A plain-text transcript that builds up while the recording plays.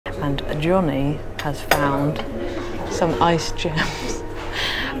and Jonny has found some ice gems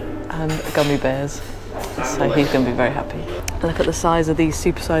and gummy bears, so he's going to be very happy. Look at the size of these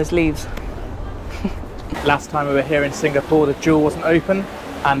supersized leaves. Last time we were here in Singapore, the Jewel wasn't open,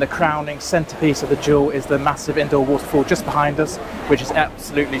 and the crowning centerpiece of the Jewel is the massive indoor waterfall just behind us, which is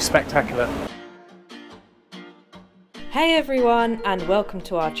absolutely spectacular. Hey everyone, and welcome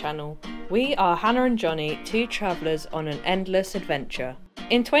to our channel. We are Hannah and Jonny, two travellers on an endless adventure.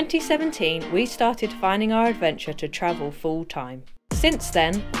 In 2017, we started finding our adventure to travel full time. Since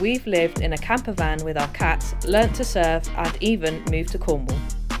then, we've lived in a camper van with our cats, learnt to surf, and even moved to Cornwall.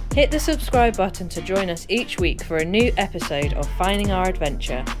 Hit the subscribe button to join us each week for a new episode of Finding Our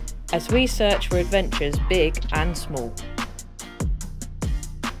Adventure, as we search for adventures big and small.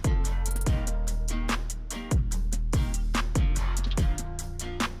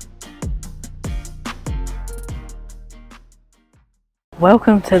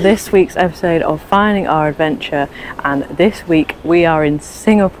 Welcome to this week's episode of Finding Our Adventure, and this week we are in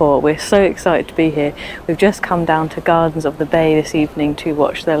Singapore. We're so excited to be here. We've just come down to Gardens of the Bay this evening to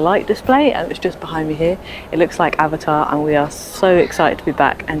watch the light display, and it's just behind me here. It looks like Avatar, and we are so excited to be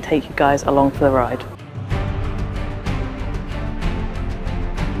back and take you guys along for the ride.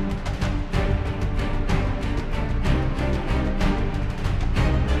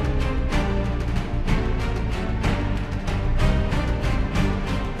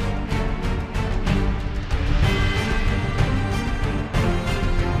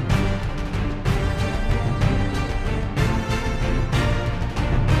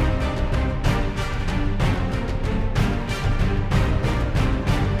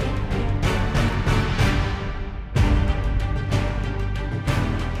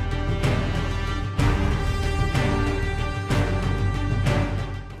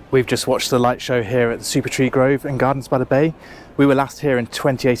 We've just watched the light show here at the Super Tree Grove in Gardens by the Bay. We were last here in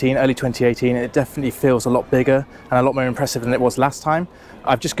 2018, early 2018, and it definitely feels a lot bigger and a lot more impressive than it was last time.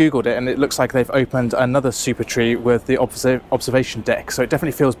 I've just Googled it and it looks like they've opened another Super Tree with the observation deck, so it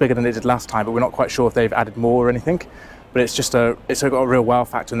definitely feels bigger than it did last time, but we're not quite sure if they've added more or anything. But it's got a real wow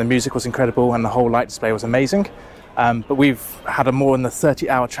factor, and the music was incredible and the whole light display was amazing. But we've had a more than a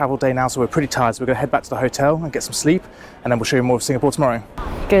 30-hour travel day now, so we're pretty tired, so we're going to head back to the hotel and get some sleep, and then we'll show you more of Singapore tomorrow.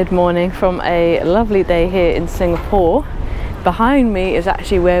 Good morning from a lovely day here in Singapore. Behind me is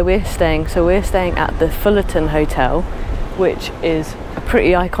actually where we're staying, so we're staying at the Fullerton Hotel, which is a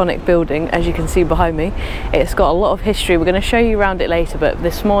pretty iconic building, as you can see behind me. It's got a lot of history. We're going to show you around it later, but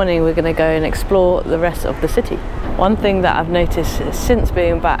this morning we're going to go and explore the rest of the city. One thing that I've noticed since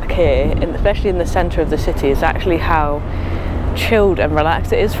being back here, especially in the centre of the city, is actually how chilled and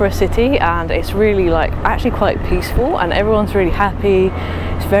relaxed it is for a city, and it's really actually quite peaceful, and everyone's really happy.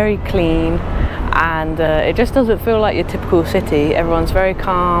 It's very clean, and it just doesn't feel like your typical city. Everyone's very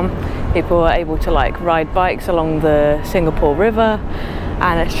calm. People are able to ride bikes along the Singapore River,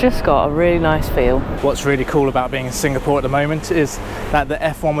 and it's just got a really nice feel. What's really cool about being in Singapore at the moment is that the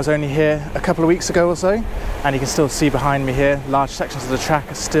F1 was only here a couple of weeks ago or so, and you can still see behind me here large sections of the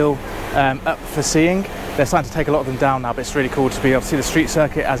track are still up for seeing. They're starting to take a lot of them down now, but it's really cool to be able to see the street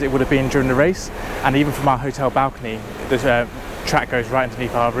circuit as it would have been during the race, and even from our hotel balcony the track goes right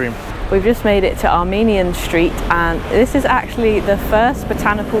underneath our room. We've just made it to Armenian Street, and this is actually the first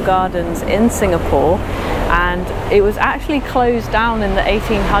botanical gardens in Singapore, and it was actually closed down in the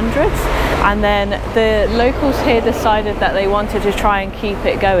 1800s, and then the locals here decided that they wanted to try and keep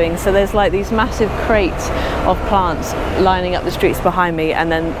it going. So there's these massive crates of plants lining up the streets behind me,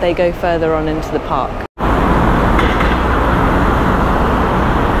 and then they go further on into the park.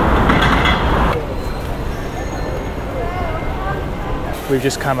 We've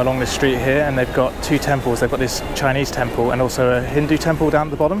just come along this street here, and they've got two temples. They've got this Chinese temple and also a Hindu temple down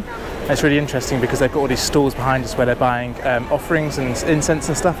at the bottom. And it's really interesting because they've got all these stalls behind us where they're buying offerings and incense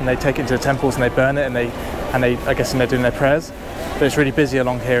and stuff, and they take it into the temples and they burn it, and they I guess they're doing their prayers. But it's really busy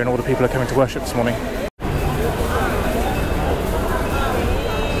along here, and all the people are coming to worship this morning.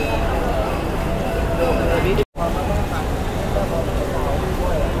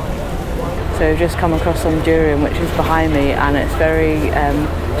 So we've just come across some durian, which is behind me, and it's very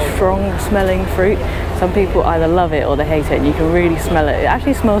strong smelling fruit. Some people either love it or they hate it, and you can really smell it. It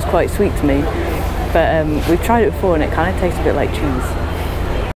actually smells quite sweet to me, but we've tried it before and it kind of tastes a bit like cheese.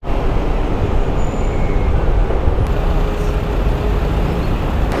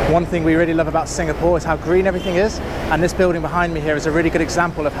 One thing we really love about Singapore is how green everything is, and this building behind me here is a really good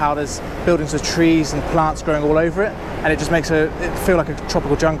example of how there's buildings with trees and plants growing all over it, and it just makes it feel like a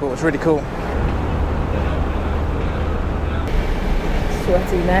tropical jungle. It's really cool.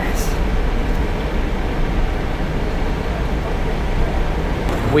 Sweaty mess.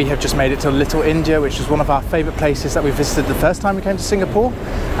 We have just made it to Little India, which is one of our favourite places that we visited the first time we came to Singapore,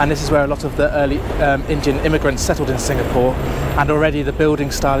 and this is where a lot of the early Indian immigrants settled in Singapore, and already the building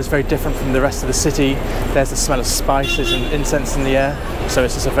style is very different from the rest of the city. There's the smell of spices and incense in the air, so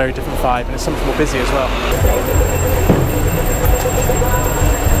it's just a very different vibe, and it's so much more busy as well.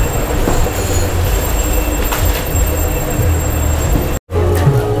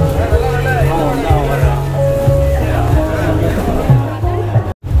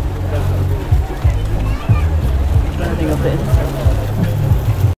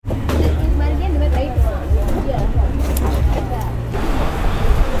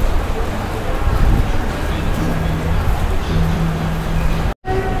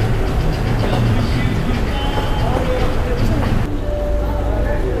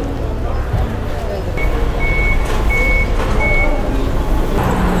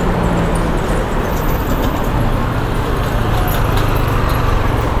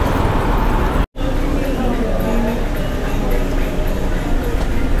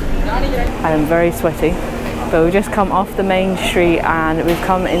 I'm very sweaty, but we've just come off the main street and we've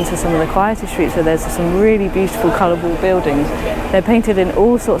come into some of the quieter streets where there's some really beautiful colourful buildings. They're painted in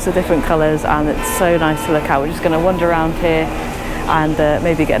all sorts of different colours and it's so nice to look at. We're just going to wander around here and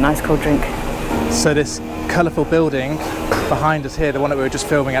maybe get a nice cold drink. So this colourful building behind us here, the one that we were just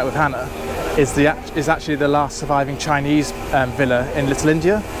filming at with Hannah, is actually the last surviving Chinese villa in Little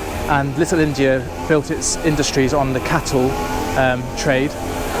India, and Little India built its industries on the cattle trade.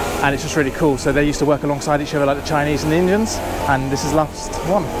 And it's just really cool. So they used to work alongside each other like the Chinese and the Indians, and this is the last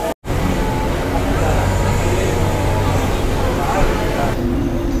one.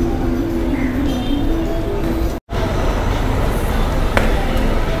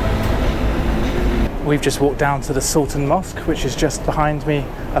 We've just walked down to the Sultan Mosque, which is just behind me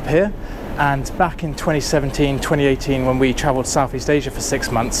up here. And back in 2017, 2018, when we travelled Southeast Asia for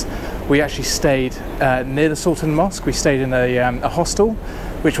 6 months, we actually stayed near the Sultan Mosque. We stayed in a hostel,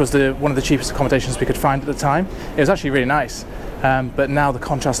 which was one of the cheapest accommodations we could find at the time. It was actually really nice, but now the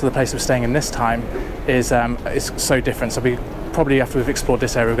contrast of the place we're staying in this time is so different. So we probably, after we've explored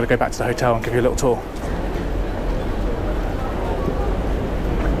this area, we're going to go back to the hotel and give you a little tour.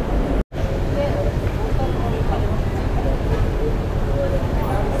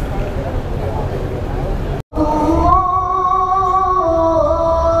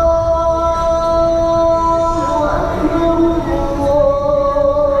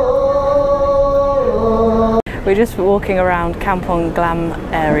 We're just walking around Kampong Glam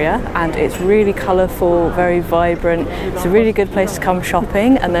area and it's really colourful, very vibrant. It's a really good place to come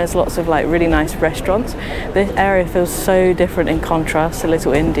shopping, and there's lots of like really nice restaurants. This area feels so different in contrast to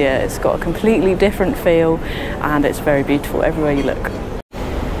Little India. It's got a completely different feel and it's very beautiful everywhere you look.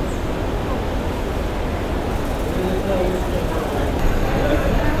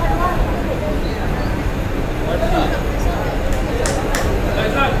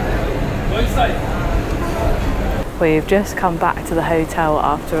 We've just come back to the hotel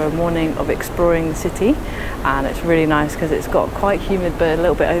after a morning of exploring the city, and it's really nice because it's got quite humid but a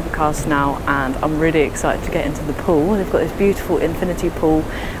little bit overcast now, and I'm really excited to get into the pool. They've got this beautiful infinity pool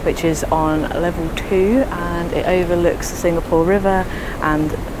which is on level 2 and it overlooks the Singapore River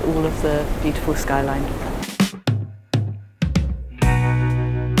and all of the beautiful skyline.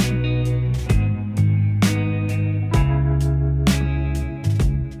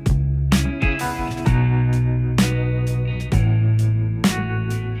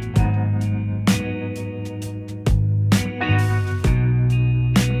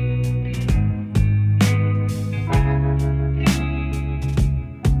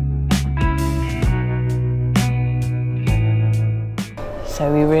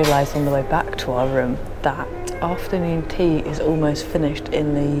 So we realised on the way back to our room that afternoon tea is almost finished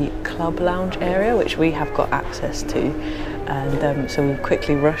in the club lounge area, which we have got access to, and so we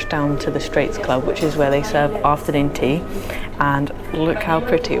quickly rushed down to the Straits Club, which is where they serve afternoon tea. And look how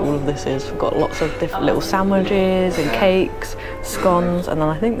pretty all of this is. We've got lots of different little sandwiches and cakes, scones, and then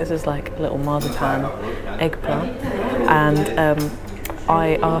I think this is like a little marzipan eggplant. And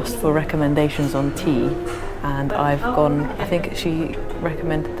I asked for recommendations on tea, and I've gone, I think she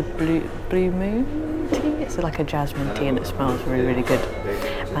recommended the Blue Moon tea. It's like a jasmine tea and it smells really, really good.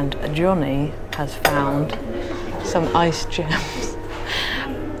 And Jonny has found some ice gems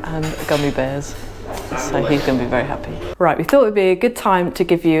and gummy bears. so he's going to be very happy. Right, we thought it would be a good time to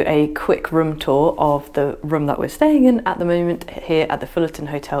give you a quick room tour of the room that we're staying in at the moment here at the Fullerton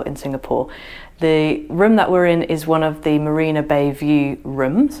Hotel in Singapore. The room that we're in is one of the Marina Bay view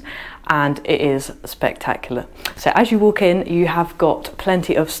rooms, and it is spectacular. So as you walk in, you have got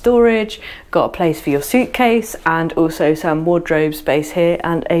plenty of storage, got a place for your suitcase, and also some wardrobe space here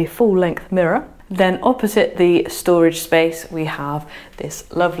and a full-length mirror. Then opposite the storage space, we have this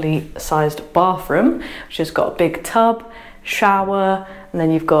lovely sized bathroom, which has got a big tub, shower, and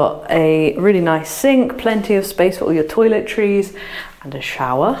then you've got a really nice sink, plenty of space for all your toiletries, and a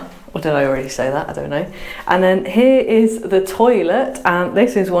shower. Or did I already say that? I don't know. And then here is the toilet, and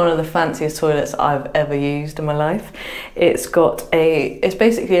this is one of the fanciest toilets I've ever used in my life. It's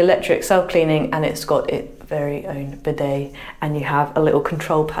basically electric self-cleaning, and it's got its very own bidet, and you have a little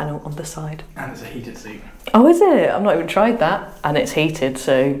control panel on the side. And it's a heated seat. Oh, is it? I've not even tried that. And it's heated,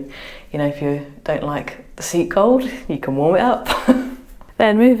 so, you know, if you don't like the seat cold, you can warm it up.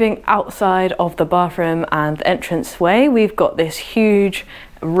 Then moving outside of the bathroom and entranceway, we've got this huge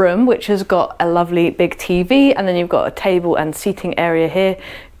room which has got a lovely big TV, and then you've got a table and seating area here,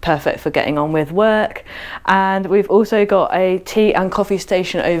 perfect for getting on with work. And we've also got a tea and coffee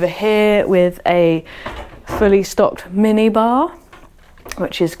station over here with a fully stocked mini bar,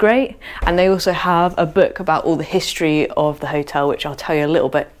 which is great. And they also have a book about all the history of the hotel, which I'll tell you a little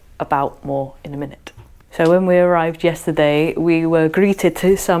bit about more in a minute. So when we arrived yesterday, we were greeted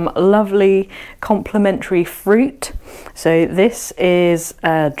to some lovely complimentary fruit. So this is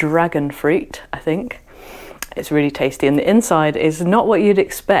dragon fruit, I think. It's really tasty, and the inside is not what you'd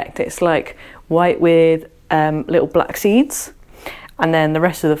expect. It's like white with little black seeds, and then the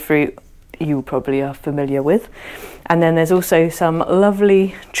rest of the fruit you probably are familiar with. And then there's also some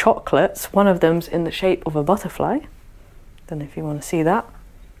lovely chocolates. One of them's in the shape of a butterfly. Don't know if you want to see that.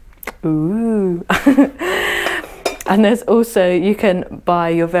 Ooh. And there's also, you can buy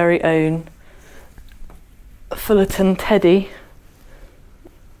your very own Fullerton teddy.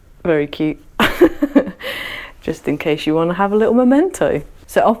 Very cute. Just in case you want to have a little memento.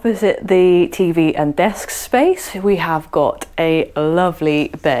 So opposite the TV and desk space, we have got a lovely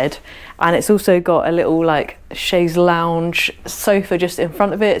bed, and it's also got a little like chaise lounge sofa just in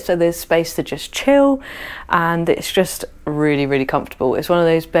front of it, so there's space to just chill, and it's just really, really comfortable. It's one of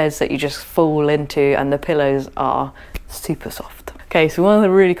those beds that you just fall into, and the pillows are super soft. Okay, so one of the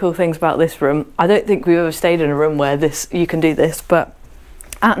really cool things about this room, I don't think we've ever stayed in a room where you can do this, but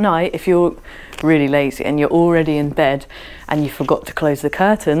at night, if you're really lazy and you're already in bed and you forgot to close the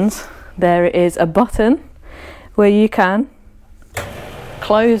curtains, there is a button where you can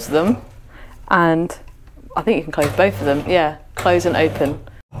close them, and I think you can close both of them. Yeah, close and open.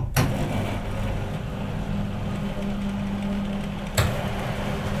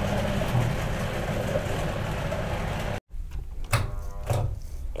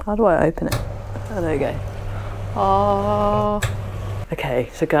 How do I open it? Oh, there we go. Oh. Okay,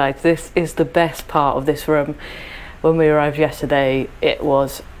 so guys, this is the best part of this room. When we arrived yesterday, it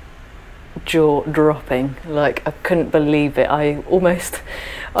was jaw-dropping. Like, I couldn't believe it. I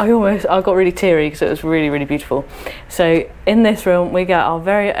got really teary because it was really, really beautiful. So in this room, we got our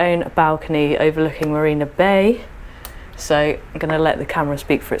very own balcony overlooking Marina Bay. So I'm gonna let the camera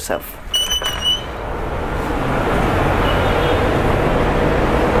speak for itself.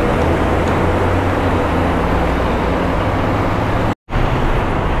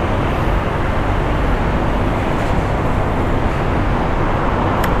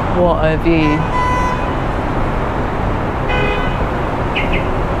 What a view.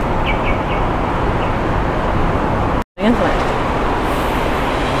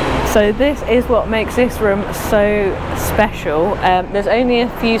 So this is what makes this room so special. There's only a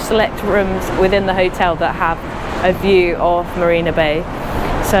few select rooms within the hotel that have a view of Marina Bay.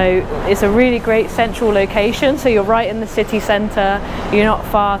 So it's a really great central location, so you're right in the city centre, you're not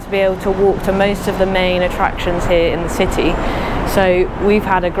far to be able to walk to most of the main attractions here in the city. So we've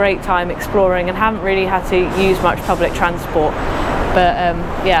had a great time exploring and haven't really had to use much public transport. But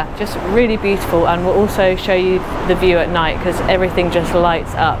yeah, just really beautiful, and we'll also show you the view at night because everything just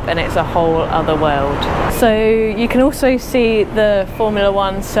lights up and it's a whole other world. So you can also see the Formula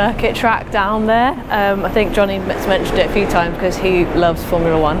 1 circuit track down there. I think Jonny mentioned it a few times because he loves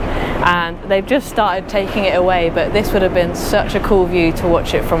Formula 1, and they've just started taking it away, but this would have been such a cool view to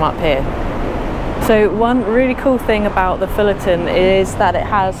watch it from up here. So one really cool thing about the Fullerton is that it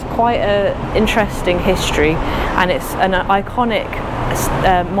has quite an interesting history, and it's an iconic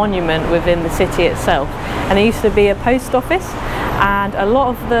monument within the city itself. And it used to be a post office, and a lot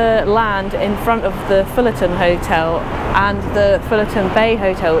of the land in front of the Fullerton Hotel and the Fullerton Bay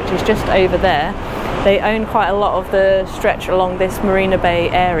Hotel, which is just over there, They own quite a lot of the stretch along this Marina Bay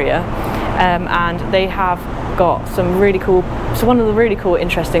area, and they have got some really cool, so one of the really cool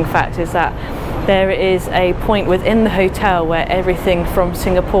interesting facts is that there is a point within the hotel where everything from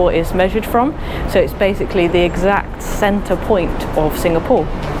Singapore is measured from, so it's basically the exact center point of Singapore.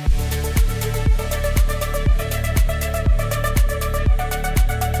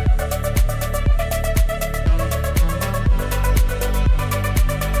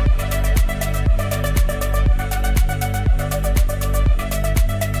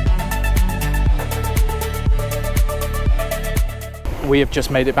 We have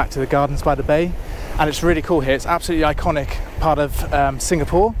just made it back to the Gardens by the Bay, and it's really cool here. It's absolutely iconic part of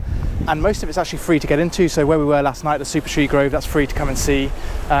Singapore, and most of it's actually free to get into. So where we were last night, the Super Tree Grove, that's free to come and see.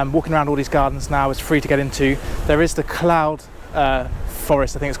 Walking around all these gardens now is free to get into. There is the Cloud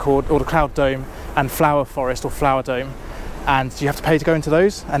Forest, I think it's called, or the Cloud Dome, and Flower Forest or Flower Dome, and you have to pay to go into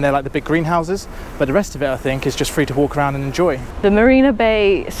those, and they're like the big greenhouses, but the rest of it I think is just free to walk around and enjoy. The Marina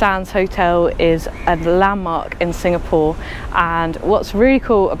Bay Sands Hotel is a landmark in Singapore, and what's really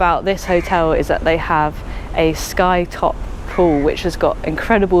cool about this hotel is that they have a sky top pool which has got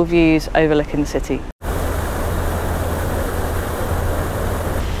incredible views overlooking the city.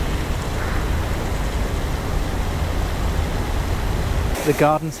 The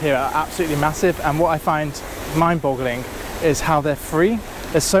gardens here are absolutely massive, and what I find mind-boggling is how they're free.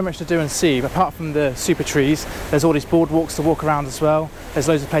 There's so much to do and see. Apart from the super trees, there's all these boardwalks to walk around as well. There's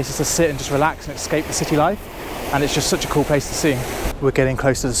loads of places to sit and just relax and escape the city life, and it's just such a cool place to see. We're getting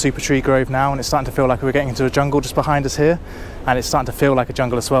close to the Super Tree Grove now, and it's starting to feel like we're getting into a jungle just behind us here, and it's starting to feel like a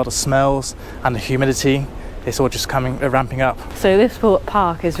jungle as well. The smells and the humidity, it's all just ramping up. So this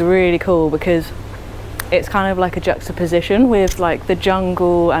park is really cool because it's kind of like a juxtaposition with like the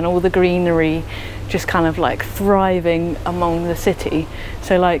jungle and all the greenery just kind of like thriving among the city.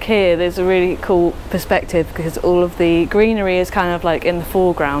 So like here there's a really cool perspective because all of the greenery is kind of like in the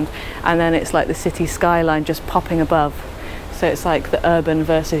foreground, and then it's like the city skyline just popping above. So it's like the urban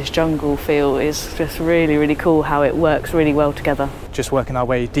versus jungle feel is just really, really cool how it works really well together. Just working our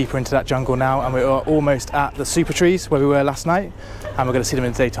way deeper into that jungle now, and we are almost at the super trees where we were last night, and we're going to see them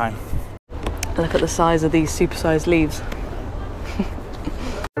in the daytime. Look at the size of these supersized leaves.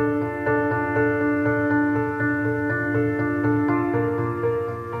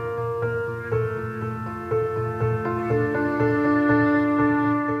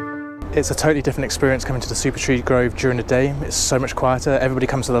 It's a totally different experience coming to the Super Tree Grove during the day. It's so much quieter. Everybody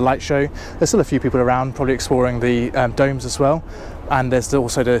comes to the light show. There's still a few people around, probably exploring the domes as well. And there's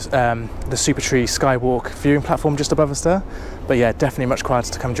also the Super Tree Skywalk viewing platform just above us there. But yeah, definitely much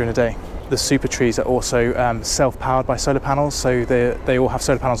quieter to come during the day. The super trees are also self-powered by solar panels, so they all have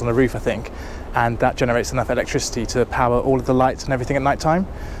solar panels on the roof, I think, and that generates enough electricity to power all of the lights and everything at night time.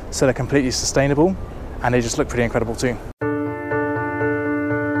 So they're completely sustainable, and they just look pretty incredible too.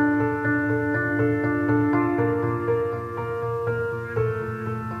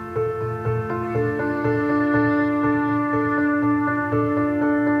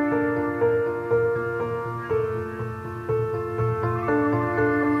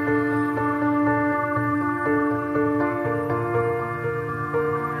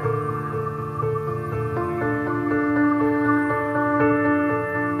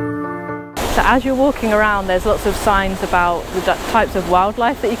 So as you're walking around, there's lots of signs about the types of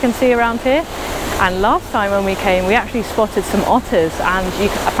wildlife that you can see around here. And last time when we came, we actually spotted some otters,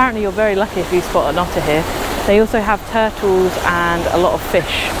 and apparently you're very lucky if you spot an otter here. They also have turtles and a lot of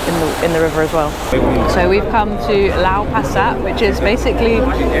fish in the river as well. So we've come to Lau Pa Sat, which is basically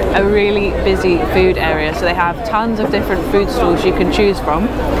a really busy food area. So they have tons of different food stalls you can choose from.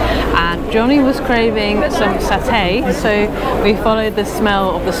 And Jonny was craving some satay, so we followed the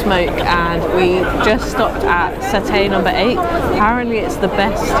smell of the smoke and we just stopped at satay number 8. Apparently it's the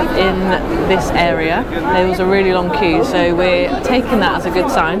best in this area. There was a really long queue, so we're taking that as a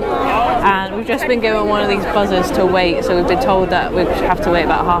good sign. And we've just been given one of these buzzers to wait, so we've been told that we have to wait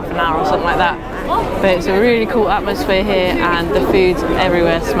about half an hour or something like that. But it's a really cool atmosphere here, and the food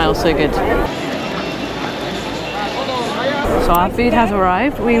everywhere smells so good. So our food has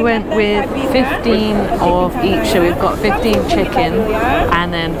arrived. We went with 15 of each, so we've got 15 chicken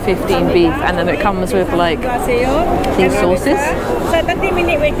and then 15 beef, and then it comes with like these sauces.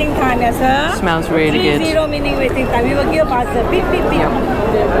 30-minute waiting time, yes, sir. Smells really good. 0-minute waiting time. We will give us a beep, beep, beep.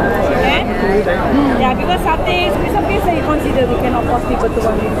 Okay? Yeah, because satay, some cases you consider we cannot force people to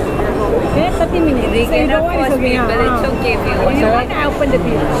 1 minute. Okay, 30 minutes. We cannot force people, but it's okay if you want. You want to open the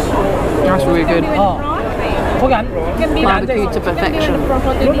beef. That's really good. Barbecue to perfection.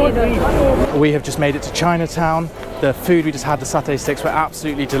 We have just made it to Chinatown. The food we just had, the satay sticks, were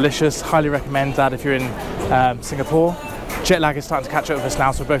absolutely delicious. Highly recommend that if you're in Singapore. Jet lag is starting to catch up with us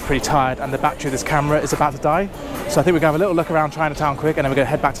now, so we're both pretty tired, and the battery of this camera is about to die. So I think we're going to have a little look around Chinatown quick, and then we're going to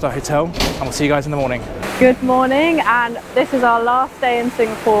head back to our hotel, and we'll see you guys in the morning. Good morning, and this is our last day in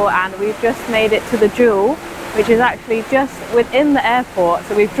Singapore, and we've just made it to the Jewel, which is actually just within the airport.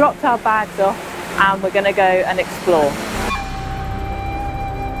 So we've dropped our bags off, and we're going to go and explore.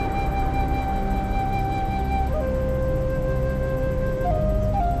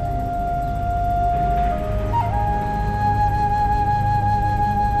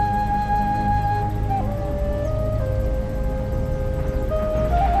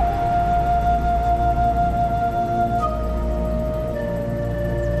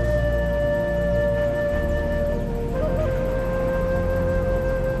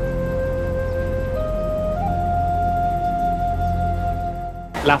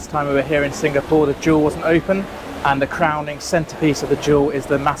 Last time we were here in Singapore, the Jewel wasn't open, and the crowning centerpiece of the Jewel is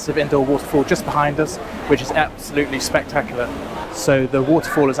the massive indoor waterfall just behind us, which is absolutely spectacular. So the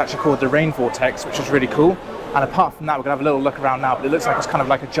waterfall is actually called the Rain Vortex, which is really cool. And apart from that, we're going to have a little look around now, but it looks like it's kind of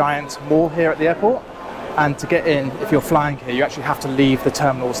like a giant mall here at the airport. And to get in, if you're flying here, you actually have to leave the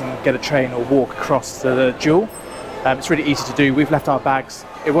terminals and get a train or walk across to the Jewel. It's really easy to do. We've left our bags.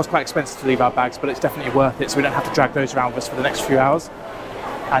 It was quite expensive to leave our bags, but it's definitely worth it, so we don't have to drag those around with us for the next few hours.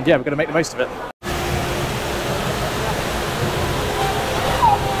 And yeah, we're going to make the most of it.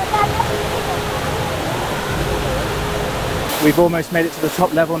 We've almost made it to the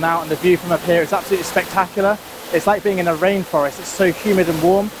top level now, and the view from up here is absolutely spectacular. It's like being in a rainforest. It's so humid and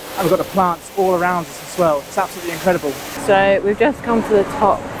warm, and we've got the plants all around us as well. It's absolutely incredible. So we've just come to the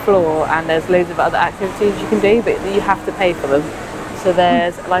top floor, and there's loads of other activities you can do, but you have to pay for them. So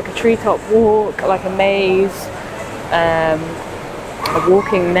there's like a treetop walk, like a maze, a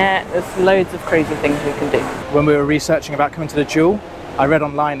walking net. There's loads of crazy things we can do. When we were researching about coming to the Jewel, I read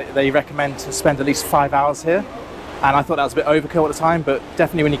online that they recommend to spend at least 5 hours here, and I thought that was a bit overkill at the time, but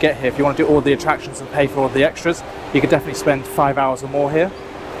definitely when you get here, if you want to do all the attractions and pay for all the extras, you could definitely spend 5 hours or more here.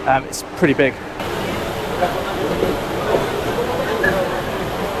 It's pretty big.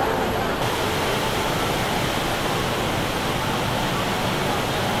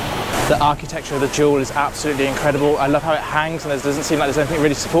 The architecture of the Jewel is absolutely incredible. I love how it hangs, and it doesn't seem like there's anything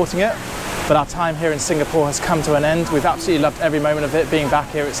really supporting it. But our time here in Singapore has come to an end. We've absolutely loved every moment of it, being back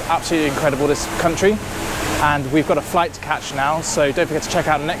here. It's absolutely incredible, this country. And we've got a flight to catch now, so don't forget to check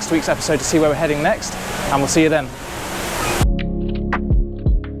out next week's episode to see where we're heading next, and we'll see you then.